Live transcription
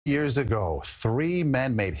Years ago, three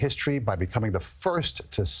men made history by becoming the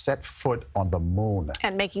first to set foot on the moon.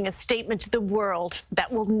 And making a statement to the world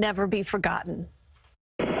that will never be forgotten.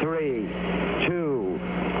 3, 2,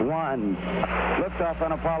 1. Liftoff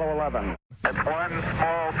on Apollo 11. It's one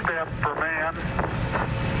small step for man,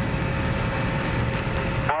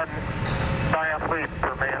 one giant leap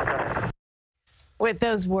for mankind. With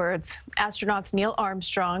those words, astronauts Neil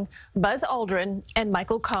Armstrong, Buzz Aldrin, and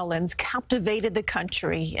Michael Collins captivated the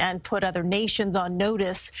country and put other nations on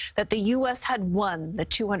notice that the U.S. had won the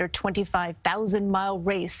 225,000-mile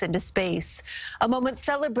race into space, a moment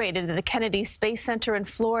celebrated at the Kennedy Space Center in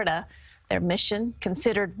Florida. Their mission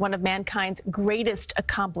considered one of mankind's greatest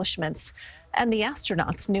accomplishments, and the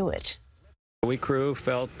astronauts knew it. We crew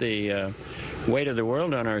felt the weight of the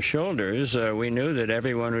world on our shoulders. We knew that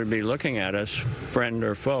everyone would be looking at us, friend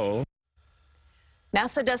or foe.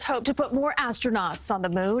 NASA does hope to put more astronauts on the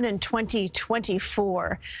moon in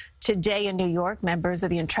 2024. Today in New York, members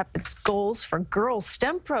of the Intrepid's Goals for Girls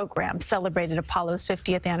STEM program celebrated Apollo's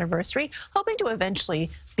 50th anniversary, hoping to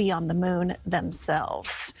eventually be on the moon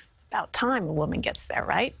themselves. About time a woman gets there,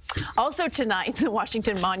 right? Also tonight, the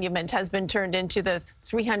Washington Monument has been turned into the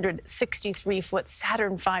 363-foot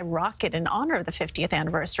Saturn V rocket in honor of the 50th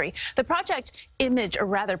anniversary. The project image, or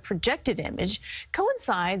rather projected image,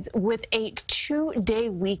 coincides with a two-day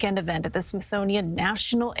weekend event at the Smithsonian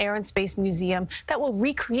National Air and Space Museum that will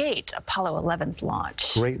recreate Apollo 11's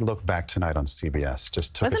launch. Great look back tonight on CBS.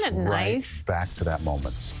 Just took Wasn't us it nice? right back to that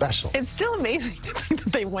moment. Special. It's still amazing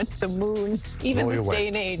that they went to the moon, even Blow you this away. day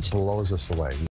and age. Blows us away.